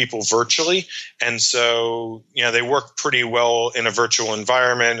working with people virtually. And so, they work pretty well in a virtual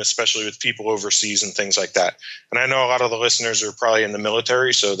environment, especially with people overseas and things like that. And I know a lot of the listeners are probably in the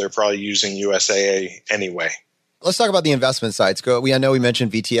military, so they're probably using USAA anyway. Let's talk about the investment sides. I know we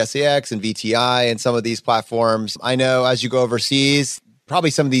mentioned VTSAX and VTI and some of these platforms. I know as you go overseas,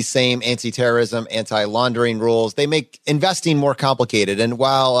 probably some of these same anti-terrorism, anti-laundering rules, they make investing more complicated. And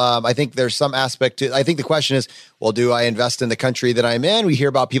while I think there's some aspect to, I think the question is, well, do I invest in the country that I'm in? We hear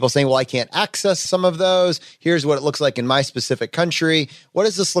about people saying, well, I can't access some of those. Here's what it looks like in my specific country. What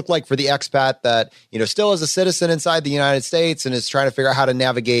does this look like for the expat that, still is a citizen inside the United States and is trying to figure out how to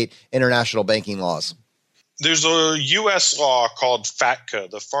navigate international banking laws? There's a U.S. law called FATCA,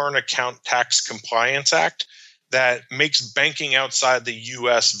 the Foreign Account Tax Compliance Act, that makes banking outside the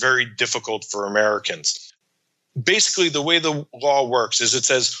U.S. very difficult for Americans. basically the way the law works is it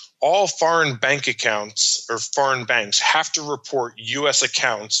says all foreign bank accounts or foreign banks have to report U.S.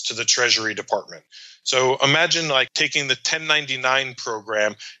 accounts to the Treasury Department. So imagine like taking the 1099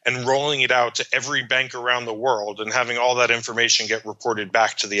 program and rolling it out to every bank around the world and having all that information get reported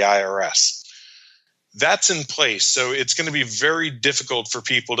back to the IRS. That's in place. So it's going to be very difficult for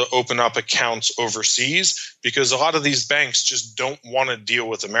people to open up accounts overseas because a lot of these banks just don't want to deal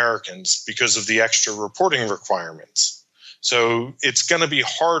with Americans because of the extra reporting requirements. So it's going to be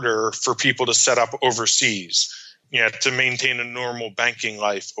harder for people to set up overseas, to maintain a normal banking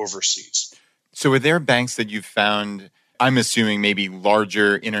life overseas. So are there banks that you've found, I'm assuming maybe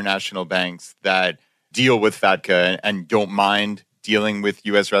larger international banks that deal with FATCA and don't mind dealing with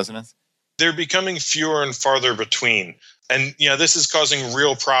U.S. residents? They're becoming fewer and farther between. And this is causing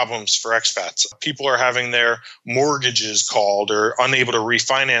real problems for expats. People are having their mortgages called or unable to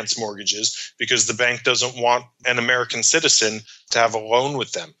refinance mortgages because the bank doesn't want an American citizen to have a loan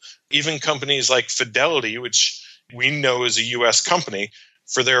with them. Even companies like Fidelity, which we know is a U.S. company,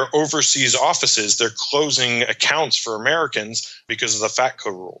 for their overseas offices, they're closing accounts for Americans because of the FATCA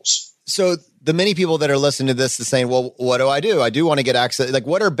rules. So the many people that are listening to this is saying, well, what do? I do want to get access. Like,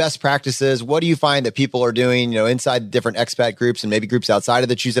 what are best practices? What do you find that people are doing, inside different expat groups and maybe groups outside of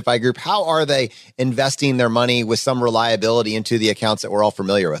the Choosify group? How are they investing their money with some reliability into the accounts that we're all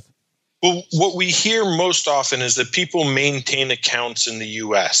familiar with? Well, what we hear most often is that people maintain accounts in the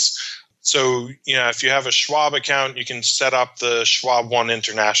U.S. So, if you have a Schwab account, you can set up the Schwab One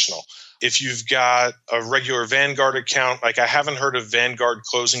International. If you've got a regular Vanguard account, like I haven't heard of Vanguard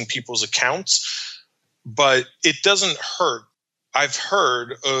closing people's accounts, but it doesn't hurt. I've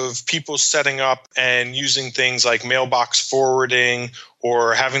heard of people setting up and using things like mailbox forwarding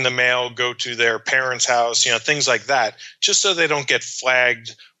or having the mail go to their parents' house, things like that, just so they don't get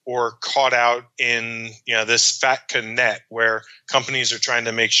flagged or caught out in this FATCA net where companies are trying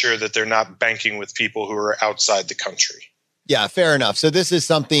to make sure that they're not banking with people who are outside the country. Yeah, fair enough. So this is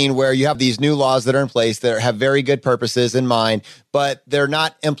something where you have these new laws that are in place that have very good purposes in mind, but they're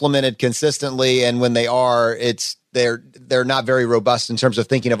not implemented consistently. And when they are, they're not very robust in terms of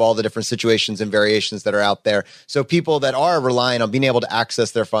thinking of all the different situations and variations that are out there. So people that are relying on being able to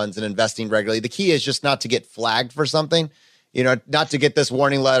access their funds and investing regularly, the key is just not to get flagged for something, not to get this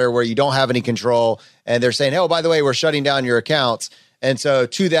warning letter where you don't have any control and they're saying, oh, by the way, we're shutting down your accounts. And so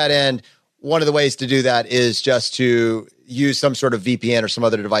to that end, one of the ways to do that is just to use some sort of VPN or some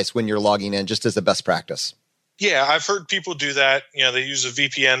other device when you're logging in, just as a best practice. Yeah, I've heard people do that. They use a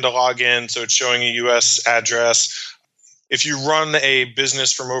VPN to log in, so it's showing a U.S. address. If you run a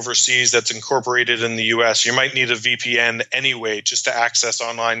business from overseas that's incorporated in the U.S., you might need a VPN anyway just to access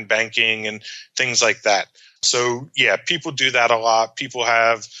online banking and things like that. So, yeah, people do that a lot. People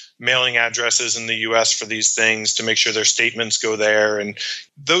have mailing addresses in the U.S. for these things to make sure their statements go there. And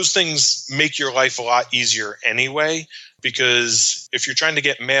those things make your life a lot easier anyway, because if you're trying to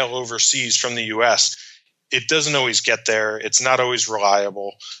get mail overseas from the U.S., it doesn't always get there. It's not always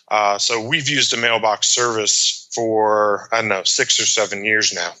reliable. So we've used a mailbox service for, 6 or 7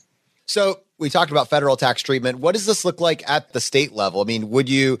 years now. So we talked about federal tax treatment. What does this look like at the state level? I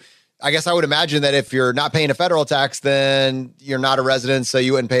mean, I guess I would imagine that if you're not paying a federal tax, then you're not a resident, so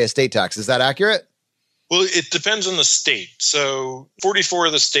you wouldn't pay a state tax. Is that accurate? Well, it depends on the state. So 44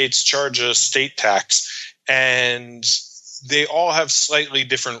 of the states charge a state tax, and they all have slightly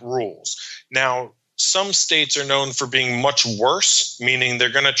different rules. Now, some states are known for being much worse, meaning they're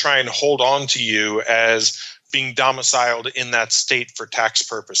going to try and hold on to you as being domiciled in that state for tax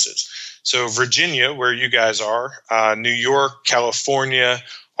purposes. So Virginia, where you guys are, New York, California,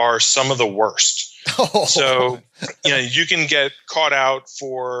 are some of the worst. Oh. So, you can get caught out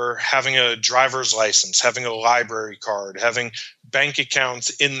for having a driver's license, having a library card, having bank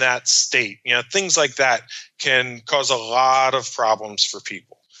accounts in that state. Things like that can cause a lot of problems for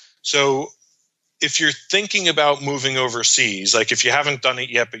people. So if you're thinking about moving overseas, like if you haven't done it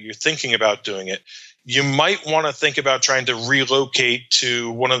yet, but you're thinking about doing it, you might want to think about trying to relocate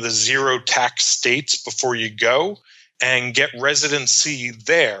to one of the zero tax states before you go and get residency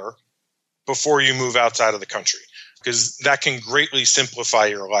there before you move outside of the country, because that can greatly simplify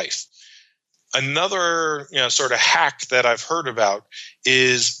your life. Another sort of hack that I've heard about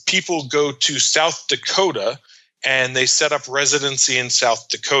is people go to South Dakota and they set up residency in South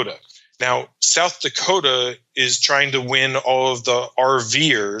Dakota. Now, South Dakota is trying to win all of the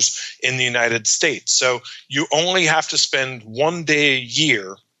RVers in the United States. So you only have to spend 1 day a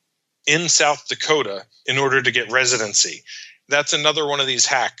year in South Dakota in order to get residency. That's another one of these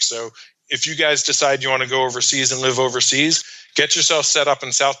hacks. So if you guys decide you want to go overseas and live overseas, get yourself set up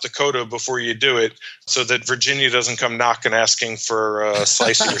in South Dakota before you do it so that Virginia doesn't come knocking asking for a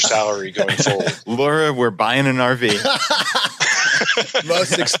slice of your salary going forward. Laura, we're buying an RV.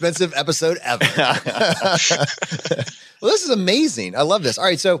 Most expensive episode ever. Well, this is amazing. I love this. All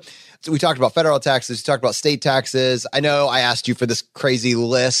right, so we talked about federal taxes. We talked about state taxes. I know I asked you for this crazy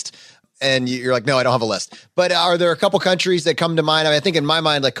list, and you're like, no, I don't have a list. But are there a couple countries that come to mind? I mean, I think in my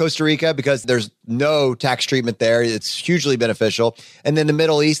mind, like Costa Rica, because there's no tax treatment there. It's hugely beneficial. And then the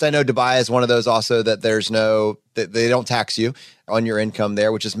Middle East, I know Dubai is one of those also that that they don't tax you on your income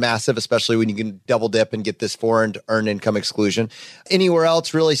there, which is massive, especially when you can double dip and get this foreign earned income exclusion. Anywhere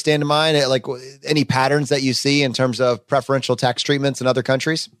else really stand to mind? Like any patterns that you see in terms of preferential tax treatments in other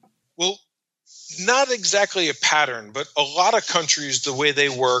countries? Well, not exactly a pattern, but a lot of countries, the way they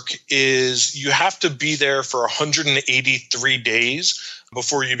work is you have to be there for 183 days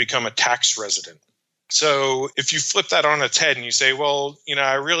before you become a tax resident. So if you flip that on its head and you say, well,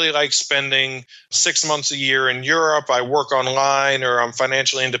 I really like spending 6 months a year in Europe, I work online, or I'm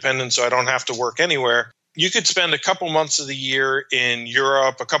financially independent so I don't have to work anywhere. You could spend a couple months of the year in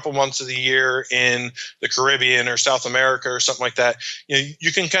Europe, a couple months of the year in the Caribbean or South America or something like that.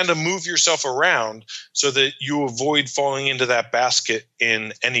 You can kind of move yourself around so that you avoid falling into that basket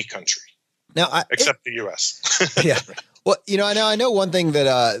in any country, except the U.S. Yeah. Well, I know one thing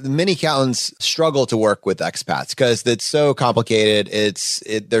that many accountants struggle to work with expats because it's so complicated.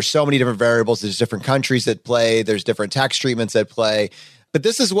 There's so many different variables. There's different countries that play. There's different tax treatments that play. But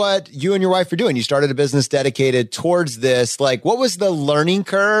this is what you and your wife are doing. You started a business dedicated towards this. Like, what was the learning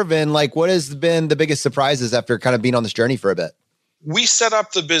curve, and like, what has been the biggest surprises after kind of being on this journey for a bit? We set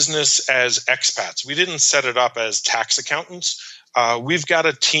up the business as expats. We didn't set it up as tax accountants. We've got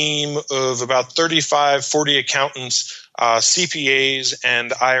a team of about 35, 40 accountants, CPAs,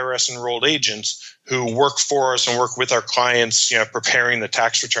 and IRS enrolled agents who work for us and work with our clients, preparing the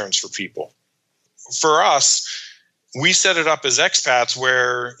tax returns for people. For us, we set it up as expats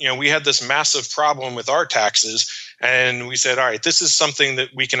where, we had this massive problem with our taxes, and we said, all right, this is something that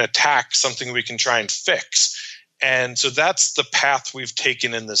we can attack, something we can try and fix. And so that's the path we've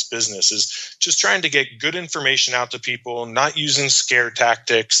taken in this business, is just trying to get good information out to people, not using scare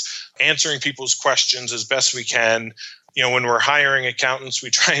tactics, answering people's questions as best we can. When we're hiring accountants, we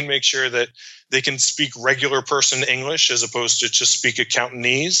try and make sure that they can speak regular person English as opposed to just speak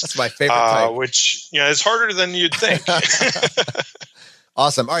accountanese. That's my favorite type. Which is harder than you'd think.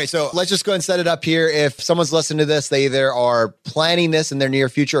 Awesome. All right. So let's just go ahead and set it up here. If someone's listening to this, they either are planning this in their near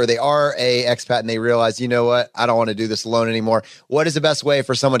future or they are a expat and they realize, you know what, I don't want to do this alone anymore. What is the best way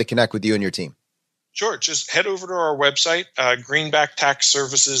for someone to connect with you and your team? Sure. Just head over to our website,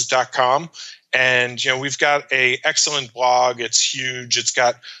 greenbacktaxservices.com. And, we've got an excellent blog. It's huge. It's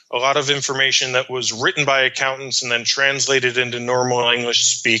got a lot of information that was written by accountants and then translated into normal English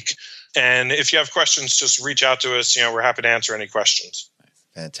speak. And if you have questions, just reach out to us. We're happy to answer any questions.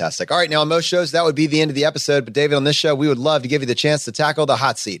 Fantastic. All right. Now, on most shows, that would be the end of the episode. But David, on this show, we would love to give you the chance to tackle the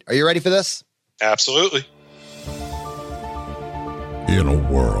hot seat. Are you ready for this? Absolutely. In a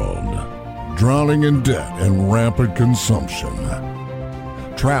world drowning in debt and rampant consumption,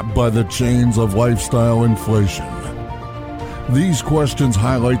 trapped by the chains of lifestyle inflation, these questions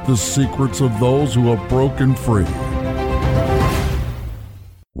highlight the secrets of those who have broken free.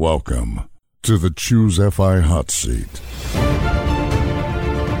 Welcome to the Choose FI Hot Seat.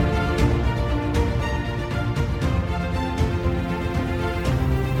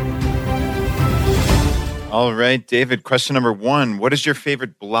 All right, David, question number 1. What is your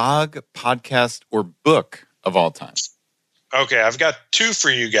favorite blog, podcast, or book of all time? Okay, I've got 2 for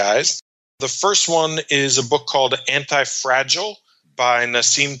you guys. The first one is a book called Anti-Fragile by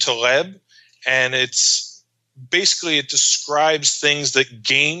Nassim Taleb, and it describes things that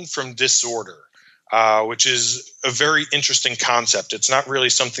gain from disorder, which is a very interesting concept. It's not really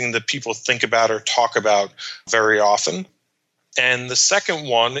something that people think about or talk about very often. And the second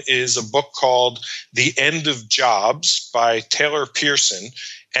one is a book called The End of Jobs by Taylor Pearson.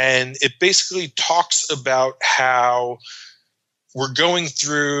 And it basically talks about how we're going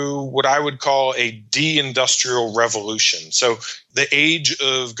through what I would call a de-industrial revolution. So the age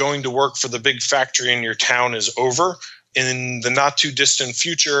of going to work for the big factory in your town is over. In the not too distant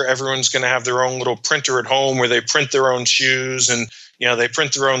future, everyone's going to have their own little printer at home where they print their own shoes and, they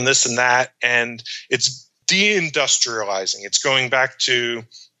print their own this and that. And it's deindustrializing. It's going back to,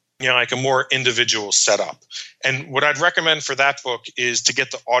 like a more individual setup. And what I'd recommend for that book is to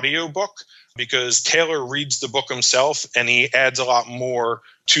get the audio book, because Taylor reads the book himself and he adds a lot more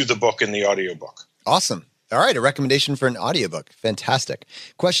to the book in the audio book. Awesome. All right, a recommendation for an audiobook. Fantastic.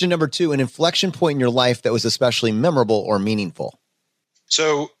 Question number 2, an inflection point in your life that was especially memorable or meaningful.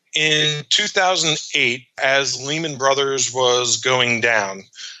 So in 2008, as Lehman Brothers was going down,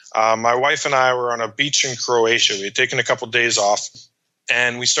 my wife and I were on a beach in Croatia. We had taken a couple of days off,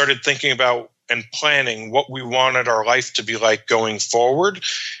 and we started thinking about and planning what we wanted our life to be like going forward.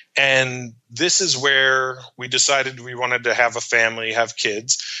 And this is where we decided we wanted to have a family, have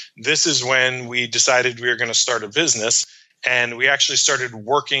kids. This is when we decided we were going to start a business. And we actually started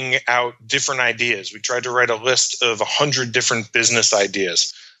working out different ideas. We tried to write a list of 100 different business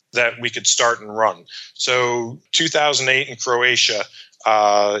ideas that we could start and run. So 2008 in Croatia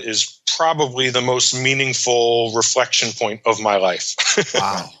is probably the most meaningful reflection point of my life.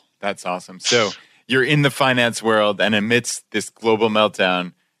 Wow, that's awesome. So you're in the finance world, and amidst this global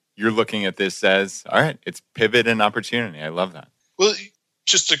meltdown, you're looking at this as, all right, it's pivot and opportunity. I love that. Well,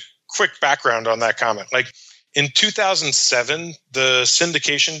 just a quick background on that comment. Like in 2007, the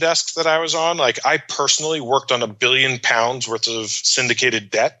syndication desk that I was on, like I personally worked on £1 billion worth of syndicated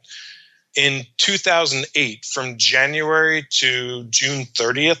debt. In 2008, from January to June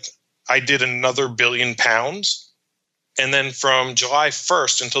 30th, I did another £1 billion. And then from July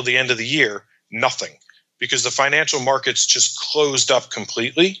 1st until the end of the year, nothing, because the financial markets just closed up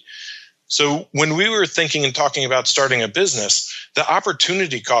completely. So when we were thinking and talking about starting a business, the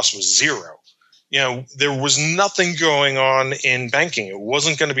opportunity cost was zero. There was nothing going on in banking. It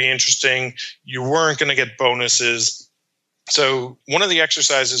wasn't going to be interesting. You weren't going to get bonuses. So one of the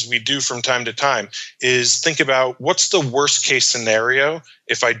exercises we do from time to time is think about what's the worst case scenario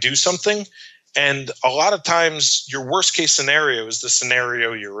if I do something. And a lot of times your worst case scenario is the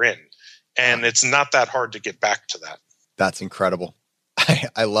scenario you're in. And it's not that hard to get back to that. That's incredible.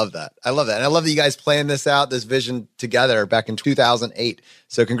 I love that. I love that. And I love that you guys planned this out, this vision together back in 2008.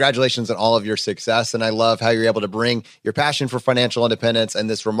 So congratulations on all of your success. And I love how you're able to bring your passion for financial independence and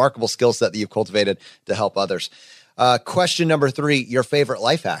this remarkable skill set that you've cultivated to help others. Question number 3, your favorite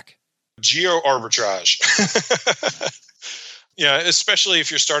life hack. Geo arbitrage. Yeah, especially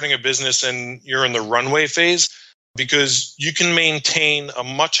if you're starting a business and you're in the runway phase, because you can maintain a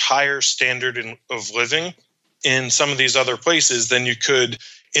much higher standard of living in some of these other places than you could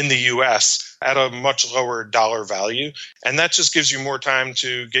in the US at a much lower dollar value. And that just gives you more time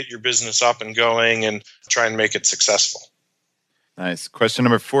to get your business up and going and try and make it successful. Nice. Question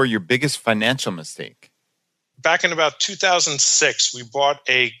number 4, your biggest financial mistake. Back in about 2006, we bought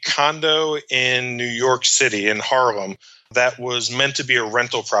a condo in New York City, in Harlem, that was meant to be a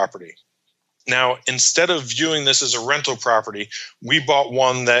rental property. Now, instead of viewing this as a rental property, we bought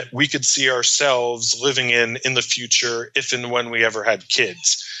one that we could see ourselves living in the future if and when we ever had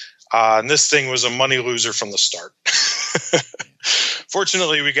kids. And this thing was a money loser from the start.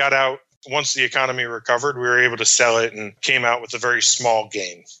 Fortunately, we got out once the economy recovered. We were able to sell it and came out with a very small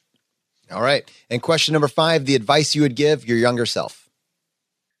gain. All right. And question number 5, the advice you would give your younger self.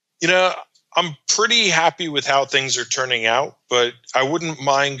 I'm pretty happy with how things are turning out, but I wouldn't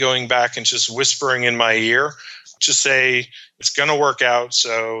mind going back and just whispering in my ear, just say, it's going to work out,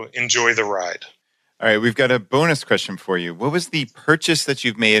 so enjoy the ride. All right, we've got a bonus question for you. What was the purchase that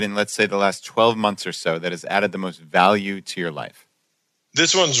you've made in, let's say, the last 12 months or so that has added the most value to your life?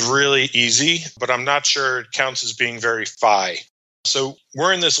 This one's really easy, but I'm not sure it counts as being very FI. So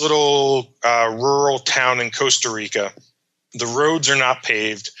we're in this little rural town in Costa Rica. The roads are not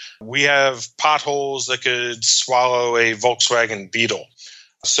paved. We have potholes that could swallow a Volkswagen Beetle.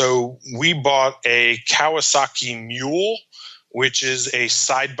 So we bought a Kawasaki Mule, which is a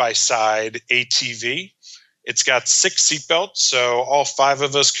side-by-side ATV. It's got 6 seatbelts, so all 5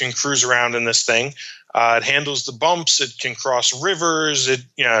 of us can cruise around in this thing. It handles the bumps. It can cross rivers.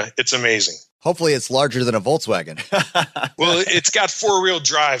 It's amazing. Hopefully it's larger than a Volkswagen. Well, it's got 4-wheel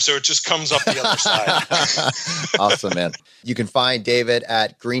drive, so it just comes up the other side. Awesome, man. You can find David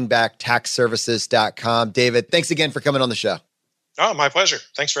at greenbacktaxservices.com. David, thanks again for coming on the show. Oh, my pleasure.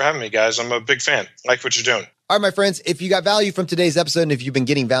 Thanks for having me, guys. I'm a big fan. Like what you're doing. All right, my friends, if you got value from today's episode, and if you've been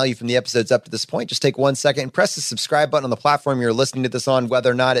getting value from the episodes up to this point, just take 1 second and press the subscribe button on the platform you're listening to this on, whether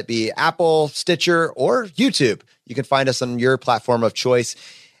or not it be Apple, Stitcher, or YouTube. You can find us on your platform of choice.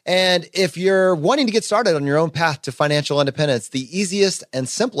 And if you're wanting to get started on your own path to financial independence, the easiest and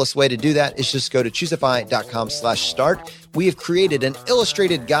simplest way to do that is just go to choosefi.com/start. We have created an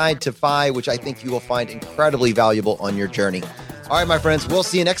illustrated guide to FI, which I think you will find incredibly valuable on your journey. All right, my friends, we'll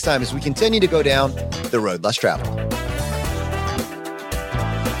see you next time as we continue to go down the road less traveled.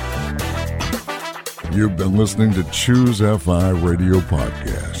 You've been listening to Choose FI Radio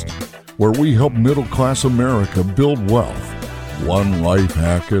Podcast, where we help middle-class America build wealth, one life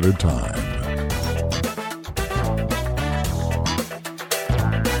hack at a time.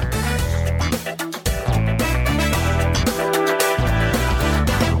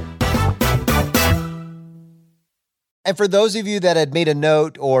 And for those of you that had made a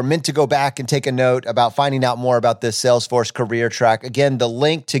note or meant to go back and take a note about finding out more about this Salesforce career track, again, the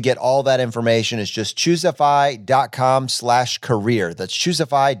link to get all that information is just choosify.com/career. That's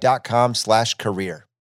choosify.com/career.